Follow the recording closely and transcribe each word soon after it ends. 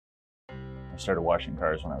started washing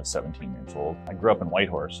cars when I was 17 years old. I grew up in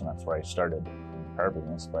Whitehorse, and that's where I started in the car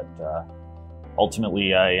business, but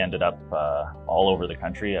ultimately I ended up all over the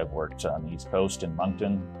country. I've worked on the East Coast in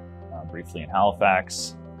Moncton, briefly in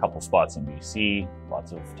Halifax, a couple spots in BC,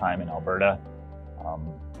 lots of time in Alberta, a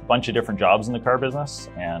bunch of different jobs in the car business,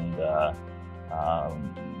 and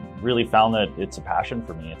really found that it's a passion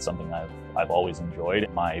for me. It's something I've always enjoyed.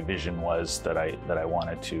 My vision was that I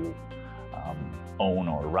wanted to own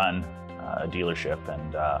or run a dealership,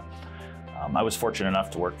 and I was fortunate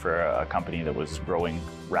enough to work for a company that was growing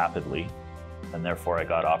rapidly, and therefore I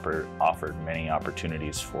got offered many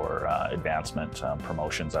opportunities for advancement,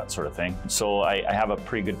 promotions, that sort of thing. So I have a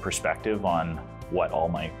pretty good perspective on what all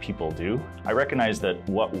my people do. I recognize that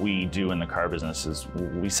what we do in the car business is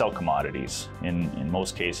we sell commodities. In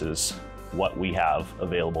most cases, what we have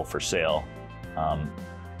available for sale,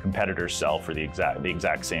 competitors sell for the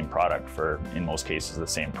exact same product for, in most cases, the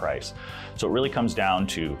same price. So it really comes down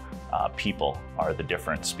to people are the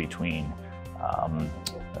difference between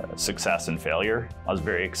success and failure. I was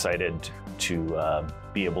very excited to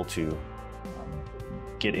be able to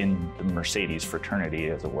get in the Mercedes fraternity,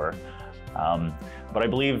 as it were. But I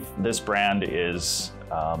believe this brand is,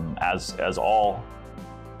 as all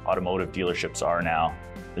automotive dealerships are now,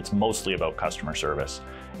 it's mostly about customer service,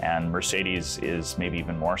 and Mercedes is maybe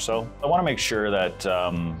even more so. I want to make sure that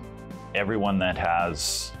everyone that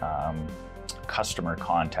has customer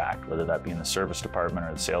contact, whether that be in the service department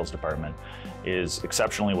or the sales department, is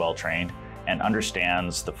exceptionally well trained and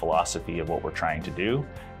understands the philosophy of what we're trying to do,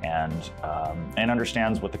 and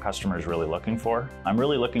understands what the customer is really looking for. I'm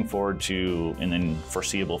really looking forward to, in the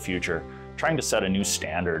foreseeable future, trying to set a new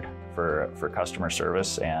standard for customer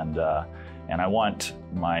service, and I want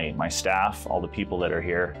my staff, all the people that are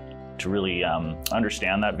here, to really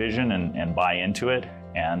understand that vision and buy into it,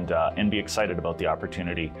 and be excited about the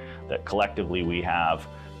opportunity that collectively we have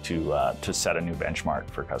to set a new benchmark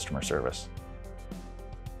for customer service.